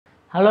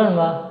Hello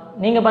நண்பா,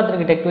 நீங்கள்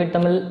பார்த்துருக்க டெக் ட்வீட்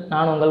தமிழ்.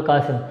 நான் உங்கள்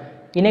காசிம்.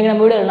 இன்றைக்கி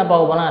நம்ம வீடியோ என்ன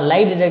பார்க்க போனால்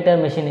லைட் டிடெக்டர்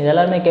மிஷின். இது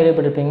எல்லாருமே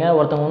கேள்விப்பட்டிருப்பீங்க.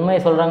 ஒருத்தவங்க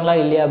உண்மையை சொல்கிறாங்களா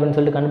இல்லையா அப்படின்னு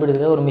சொல்லிட்டு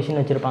கண்டுபிடிக்க ஒரு மிஷின்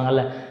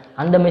வச்சுருப்பாங்கல்ல,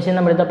 அந்த மிஷின்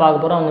நம்ம தான்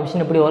பார்க்க போகிறோம். அந்த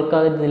மிஷின் எப்படி ஒர்க்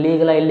ஆகுது,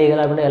 லீகலாக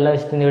இல்லீகலாக அப்படின்னு எல்லா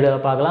விஷயத்தையும் இந்த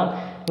வீடியோவில் பார்க்கலாம்.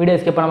 வீடியோ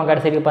ஸ்கிப் பண்ணாமல்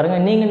கடைசி வரைக்கும்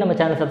பாருங்கள். நீங்கள்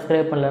நம்ம சேனல்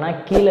சப்ஸ்கிரைப் பண்ணலன்னா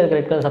கீழே இருக்கிற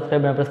ரெட் கலர்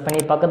சப்ஸ்கிரைப் பண்ண ப்ரெஸ்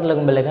பண்ணி பக்கத்தில்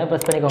இருக்கும் பெல் ஐக்கானை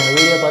ப்ரெஸ் பண்ணிக்கோங்க.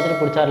 வீடியோ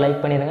பார்த்துட்டு பிடிச்சா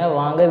லைக் பண்ணிடுங்க.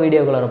 வாங்க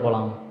வீடியோக்குள்ளே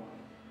போகலாம்.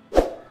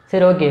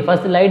 சரி, okay.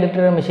 First light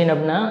detector machine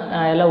அப்படின்னா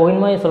எல்லாம்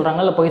உண்மையை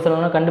சொல்கிறாங்க இல்லை பொய்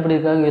சொல்கிறாங்க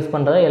கண்டுபிடிக்கிறதுக்காக யூஸ்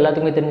பண்ணுறது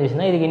எல்லாத்துக்குமே தெரிஞ்ச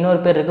விஷயம் தான். இதுக்கு இன்னொரு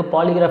பேர் இருக்குது,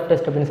 பாலிகிராஃப்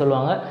டெஸ்ட் அப்படின்னு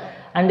சொல்லுவாங்க.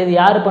 அண்ட் இது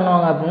யார்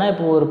பண்ணுவாங்க அப்படின்னா,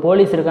 இப்போ ஒரு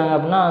போலீஸ் இருக்காங்க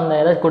அப்படின்னா அந்த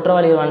ஏதாச்சும்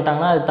குற்றவாளிகள்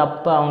வந்துட்டாங்கன்னா அது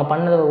தப்பு, அவங்க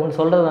பண்ணது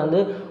சொல்கிறது வந்து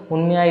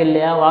உண்மையாக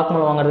இல்லையா,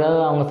 வாக்குமூலம் வாங்குறதுக்காக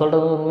அவங்க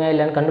சொல்கிறது வந்து உண்மையாக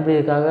இல்லையான்னு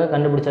கண்டுபிடிக்கிறதுக்காக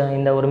கண்டுபிடிச்ச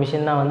இந்த ஒரு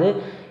மிஷின் தான் வந்து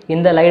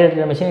இந்த லைட்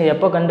டிடெக்டர் மிஷின்.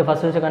 எப்போ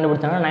ஃபஸ்ட்டு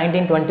கண்டுபிடிச்சாங்கன்னா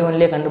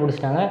 1921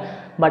 கண்டுபிடிச்சிட்டாங்க.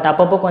 பட்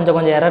அப்பப்போ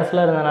கொஞ்சம்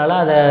எரர்ஸ்லாம் இருந்தனால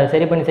அதை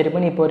சரி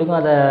பண்ணி இப்போ வரைக்கும்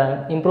அதை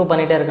இம்ப்ரூவ்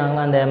பண்ணிகிட்டே இருக்காங்க.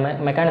 அந்த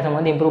மெக்கானிசம்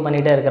வந்து இம்ப்ரூவ்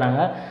பண்ணிகிட்டே இருக்கிறாங்க.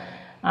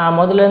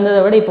 முதல்ல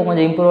இருந்ததை விட இப்போ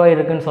கொஞ்சம் இம்ப்ரூவ்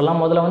ஆகிருக்குன்னு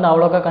சொல்லலாம். முதல்ல வந்து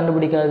அவ்வளோக்கா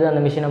கண்டுபிடிக்காது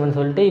அந்த மிஷின் அப்படின்னு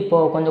சொல்லிட்டு இப்போ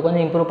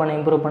கொஞ்சம்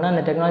இம்ப்ரூவ் பண்ண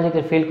அந்த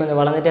டெக்னாலஜிக்கல் ஃபீல்ட்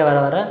கொஞ்சம் வளர்ந்துட்டே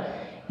வர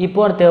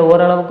இப்போ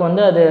ஓரளவுக்கு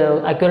வந்து அது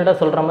அக்யூரேட்டாக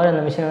சொல்கிற மாதிரி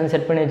அந்த மிஷின் வந்து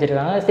செட் பண்ணி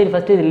வச்சுருக்காங்க. சரி,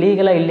 ஃபஸ்ட்டு இது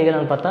லீகலாக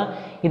இல்லீகலான்னு பார்த்தா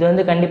இது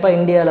வந்து கண்டிப்பாக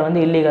இந்தியாவில் வந்து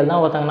இல்லீகல்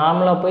தான். ஒருத்தங்க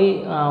நார்மலாக போய்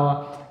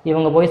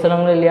இவங்க போய்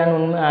சொல்லுவாங்களோ இல்லையான்னு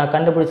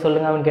கண்டுபிடிச்சி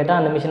சொல்லுங்கள் அப்படின்னு கேட்டால்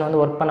அந்த மிஷின் வந்து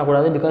ஒர்க்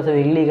பண்ணக்கூடாது. பிகாஸ் அது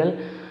இல்லீகல்.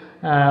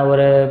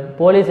 ஒரு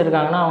போலீஸ்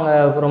இருக்காங்கன்னா அவங்க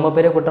ரொம்ப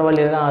பெரிய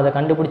குற்றவாளி இருக்காங்க, அதை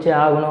கண்டுபிடிச்சே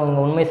ஆகணும். அவங்க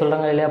உண்மை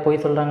சொல்கிறாங்களா இல்லையா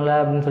பொய் சொல்கிறாங்களா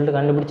அப்படின்னு சொல்லிட்டு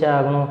கண்டுபிடிச்சே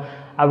ஆகணும்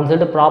அப்படின்னு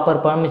சொல்லிட்டு ப்ராப்பர்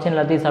பர்மிஷன்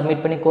எல்லாத்தையும்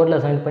சப்மிட் பண்ணி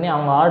கோர்ட்டில் சப்மிட் பண்ணி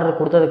அவங்க ஆர்டர்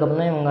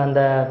கொடுத்ததுக்கப்புறம் தான் இவங்க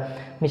அந்த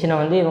மிஷினை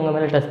வந்து இவங்க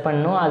மேலே டெஸ்ட்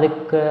பண்ணணும்.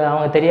 அதுக்கு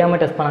அவங்க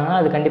தெரியாமல் டெஸ்ட் பண்ணாங்கன்னா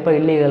அது கண்டிப்பாக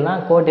இல்லீகல்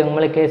தான். கோர்ட் இவங்க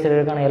மேலே கேஸ்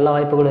எடுக்கிறதுக்கான எல்லா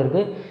வாய்ப்புகளும்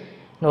இருக்குது.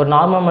 ஒரு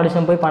நார்மல்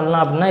மனுஷன் போய்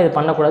பண்ணலாம் அப்படின்னா இது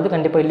பண்ணக்கூடாது,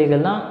 கண்டிப்பாக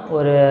இல்லீகல் தான்.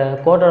 ஒரு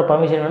கோர்ட்டோட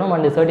பர்மிஷன் வேணும்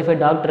அண்ட்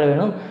சர்டிஃபைட் டாக்டர்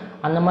வேணும்.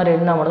 அந்த மாதிரி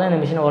இருந்தால் மட்டும் தான்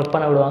இந்த மிஷினை ஒர்க்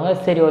பண்ண விடுவாங்க.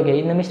 சரி, ஓகே.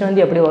 இந்த மிஷின்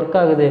வந்து எப்படி ஒர்க்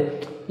ஆகுது,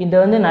 இது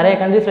வந்து நிறைய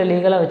கண்ட்ரீஸில்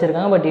லீகலாக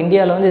வச்சுருக்காங்க. பட்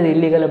இந்தியாவில் வந்து இது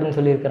இல்லீகல் அப்படின்னு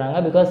சொல்லியிருக்கிறாங்க.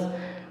 பிகாஸ்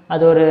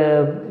அது ஒரு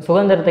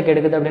சுதந்திரத்தை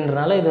கெடுக்குது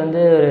அப்படின்றனால இது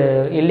வந்து ஒரு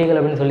இல்லீகல்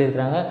அப்படின்னு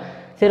சொல்லியிருக்கிறாங்க.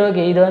 சரி,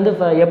 ஓகே. இது வந்து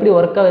இப்போ எப்படி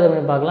ஒர்க் ஆகுது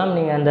அப்படின்னு பார்க்கலாம்.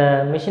 நீங்கள் அந்த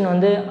மிஷின்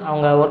வந்து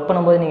அவங்க ஒர்க்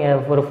பண்ணும்போது நீங்கள்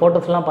ஒரு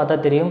ஃபோட்டோஸ்லாம் பார்த்தா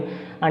தெரியும்.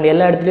 அண்ட்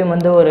எல்லா இடத்துலையும்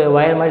வந்து ஒரு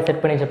வயர் மாதிரி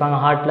செட் பண்ணி வச்சுருப்பாங்க.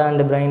 ஹார்ட்டில்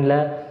அண்டு பிரெயினில்,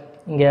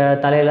 இங்கே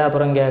தலையில்,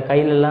 அப்புறம் இங்கே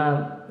கையிலலாம்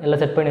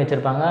எல்லாம் செட் பண்ணி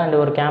வச்சுருப்பாங்க.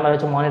 அண்ட் ஒரு கேமரா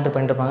வச்சு மானிட்டர்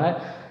பண்ணிட்டுருப்பாங்க.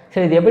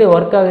 சரி, இது எப்படி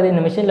ஒர்க் ஆகுது,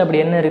 இந்த மிஷினில் அப்படி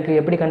என்ன இருக்குது,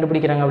 எப்படி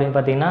கண்டுபிடிக்கிறாங்க அப்படின்னு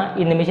பார்த்தீங்கன்னா,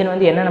 இந்த மிஷின்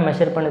வந்து என்னென்ன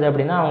மெஷர் பண்ணுது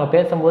அப்படின்னா, அவங்க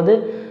பேசும்போது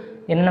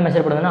என்னென்ன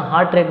மெஷர் பண்ணுதுன்னா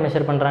ஹார்ட் ரேட்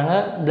மெஷர் பண்ணுறாங்க,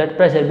 பிளட்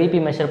ப்ரெஷர் பிபி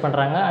மெஷர்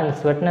பண்ணுறாங்க, அண்ட்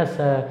ஸ்வெட்னஸ்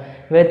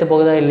வேர்த்து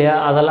போகுதா இல்லையா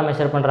அதெல்லாம்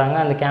மெஷர் பண்ணுறாங்க.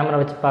 அந்த கேமரா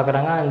வச்சு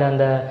பார்க்குறாங்க. அண்ட்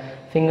அந்த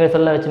ஃபிங்கர்ஸ்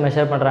எல்லாம் வச்சு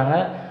மெஷர் பண்ணுறாங்க.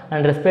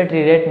 அண்ட்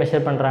ரெஸ்பிரேட்டரி ரேட்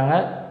மெஷர் பண்ணுறாங்க.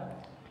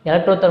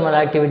 எலக்ட்ரோதெர்மல்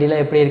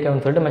ஆக்டிவிட்டியில் எப்படி இருக்குது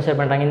அப்படின்னு சொல்லிட்டு மெஷர்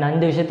பண்ணுறாங்க. இந்த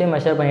 5 விஷயத்தையும்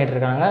மெஷர் பண்ணிகிட்டு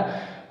இருக்காங்க.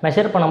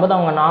 மெஷர் பண்ணும்போது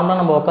அவங்க நார்மலாக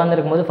நம்ம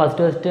உட்காந்துருக்கும்போது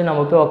ஃபஸ்ட்டு நம்ம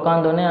போய்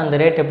உட்காந்தோடனே அந்த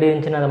ரேட் எப்படி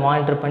இருந்துச்சுன்னு அதை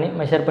மானிட்டர் பண்ணி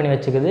மெஷர் பண்ணி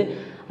வச்சுக்குது.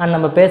 அண்ட்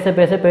நம்ம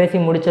பேசி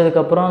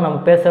முடிச்சதுக்கப்புறம் நம்ம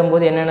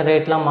பேசும்போது என்னென்ன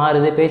ரேட்லாம்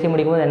மாறுது, பேசி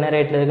முடிக்கும்போது என்ன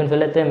ரேட்டில் இருக்குதுன்னு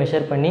சொல்லி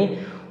மெஷர் பண்ணி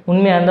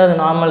உண்மையாக இருந்தால்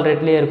அது நார்மல்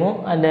ரேட்லேயே இருக்கும்.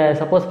 அந்த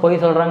சப்போஸ்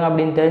பொய் சொல்கிறாங்க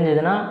அப்படின்னு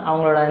தெரிஞ்சதுன்னா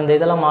அவங்களோட இந்த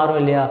இதெல்லாம் மாறும்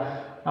இல்லையா.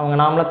 அவங்க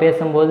நார்மலாக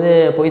பேசும்போது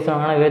பொய்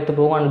சொன்னாங்கன்னா வேர்த்து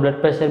போகும், அந்த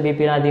பிளட் ப்ரெஷர்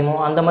பிபிலாம்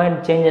அதிகமாகும். அந்த மாதிரி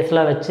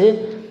சேஞ்சஸ்லாம் வச்சு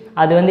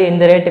அது வந்து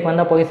இந்த ரேட்டுக்கு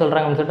வந்தால் பொய்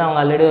சொல்கிறாங்கன்னு சொல்லிட்டு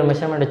அவங்க ஆல்ரெடி ஒரு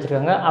மெஷர்மெண்ட்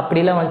வச்சுருக்காங்க.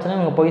 அப்படிலாம் வந்துச்சுன்னா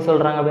இவங்க பொய்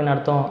சொல்கிறாங்க அப்படின்னு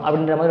அர்த்தம்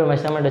அப்படின்ற மாதிரி ஒரு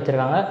மெஷர்மெண்ட்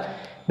வச்சுருக்காங்க.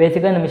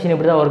 பேசிக்காக இந்த மிஷின்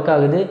இப்படி தான் ஒர்க்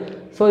ஆகுது.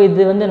 ஸோ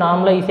இது வந்து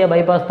நார்மலாக ஈஸியாக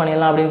பைபாஸ்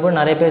பண்ணிடலாம் அப்படின்னு கூட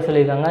நிறைய பேர்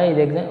சொல்லியிருக்காங்க.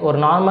 இது ஒரு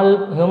நார்மல்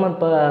ஹியூமன்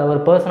ஒரு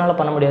பர்சனால்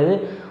பண்ண முடியாது.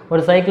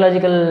 ஒரு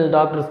சைக்கலாஜிக்கல்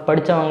டாக்டர்ஸ்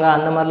படித்தவங்க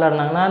அந்த மாதிரிலாம்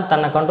இருந்தாங்கன்னா,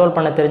 தன்னை கண்ட்ரோல்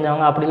பண்ண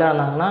தெரிஞ்சவங்க அப்படிலாம்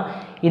இருந்தாங்கன்னா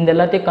இந்த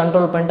எல்லாத்தையும்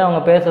கண்ட்ரோல் பண்ணிட்டு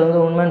அவங்க பேசுகிறது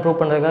வந்து உண்மைன்னு ப்ரூவ்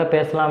பண்ணுறதுக்காக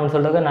பேசலாம் அப்படின்னு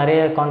சொல்லிட்டு நிறைய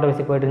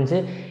கான்ட்ரவர்சி போயிட்டு இருந்துச்சு.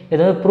 இது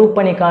வந்து ப்ரூவ்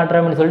பண்ணி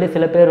காட்டுறேன் அப்படின்னு சொல்லிட்டு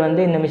சில பேர்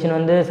வந்து இந்த மிஷின்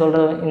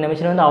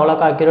வந்து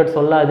அவ்வளோக்கா அக்யூரேட்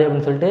சொல்லாது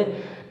அப்படின்னு சொல்லிட்டு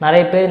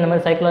நிறைய பேர் இந்த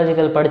மாதிரி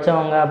சைக்கலாஜிக்கல்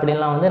படித்தவங்க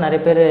அப்படின்லாம் வந்து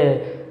நிறைய பேர்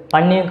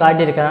பண்ணியும்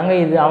காட்டியிருக்கிறாங்க.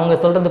 இது அவங்க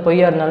சொல்கிறது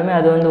பொய்யா இருந்தாலுமே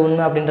அது வந்து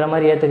உண்மை அப்படின்ற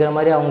மாதிரி ஏற்றுக்கிற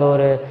மாதிரி அவங்க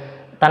ஒரு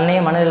தன்னையே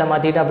மனதில்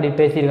மாற்றிட்டு அப்படி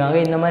பேசியிருக்காங்க.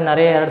 இந்த மாதிரி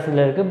நிறைய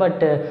எரர்ஸில் இருக்குது.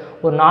 பட்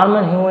ஒரு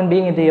நார்மல் ஹியூமன்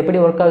பீயிங் இது எப்படி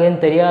ஒர்க்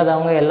ஆகுதுன்னு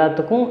தெரியாதவங்க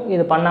எல்லாத்துக்கும்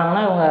இது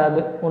பண்ணாங்கன்னா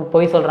அவங்க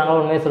பொய் சொல்கிறாங்க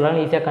உண்மையை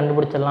சொல்கிறாங்க ஈஸியாக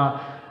கண்டுபிடிச்சிடலாம்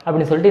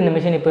அப்படின்னு சொல்லிட்டு இந்த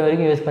மிஷின் இப்போ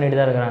வரைக்கும் யூஸ் பண்ணிட்டு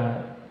தான் இருக்கிறாங்க.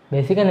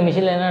 பேசிக்காக இந்த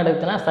மிஷினில் என்ன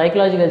நடக்குதுன்னா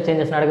சைக்கலாஜிக்கல்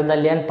சேஞ்சஸ் நடக்குதா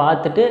இல்லையான்னு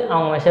பார்த்துட்டு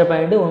அவங்க மெஷர்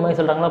பண்ணிவிட்டு உண்மை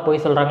சொல்கிறாங்களா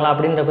பொய் சொல்கிறாங்களா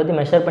அப்படின்ற பற்றி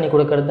மெஷர் பண்ணி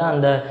கொடுக்கறது தான்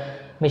அந்த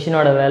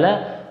மிஷினோட வேலை.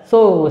 ஸோ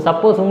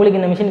சப்போஸ் உங்களுக்கு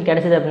இந்த மிஷின்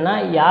கிடச்சிது அப்படின்னா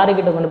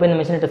யாருக்கிட்ட கொண்டு போய் இந்த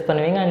மிஷினை டெஸ்ட்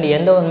பண்ணுவீங்க அண்ட்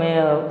எந்த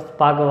உண்மையை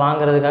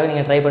வாங்குறதுக்காக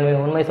நீங்கள் ட்ரை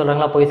பண்ணுவீங்க, உண்மை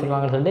சொல்கிறாங்களா பொய்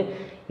சொல்கிறாங்கன்னு சொல்லிட்டு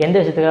எந்த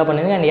விஷயத்துக்காக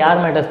பண்ணுவீங்க அண்ட் யார்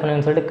மேலே டெஸ்ட்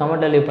பண்ணுவீங்கன்னு சொல்லிட்டு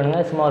கமெண்ட்டில் லீவ்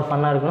பண்ணுங்கள். சும்மா ஒரு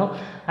ஃபன்னாக இருக்கணும்.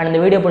 அண்ட்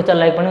இந்த வீடியோ பிடிச்சா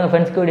லைக் பண்ணுங்கள்,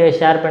 ஃப்ரெண்ட்ஸ்க்கு வீடியோ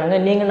ஷேர்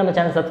பண்ணுங்கள். நீங்கள் நம்ம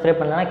சேனல்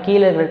சப்ஸ்கிரைப் பண்ணலாம்,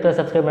 கீழே ரெட் கலர்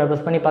சப்ஸ்கிரைப் பண்ண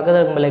ப்ரெஸ் பண்ணி பக்கத்தில்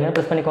இருக்கும் பெல் ஐக்கானை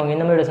ப்ரெஸ் பண்ணிக்கோங்க.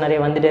 இந்த வீடியோஸ்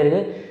நிறைய வந்துட்டே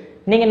இருக்குது.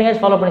 நீங்கள்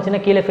எங்கேயாச்சும் ஃபாலோ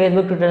பண்ணிச்சுன்னா கீழே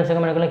ஃபேஸ்புக் ட்விட்டர்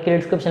இன்ஸ்டாகிராம் கீழே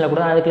டிஸ்கிரிப்ஷனில்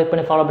கூட அதை கிளிக்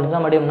பண்ணி ஃபாலோ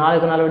பண்ணிக்கலாம். மறுபடியும்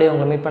நாளைக்கு நாள் வீடியோ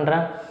உங்களை மீட்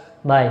பண்ணுறேன்.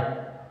 பாய்.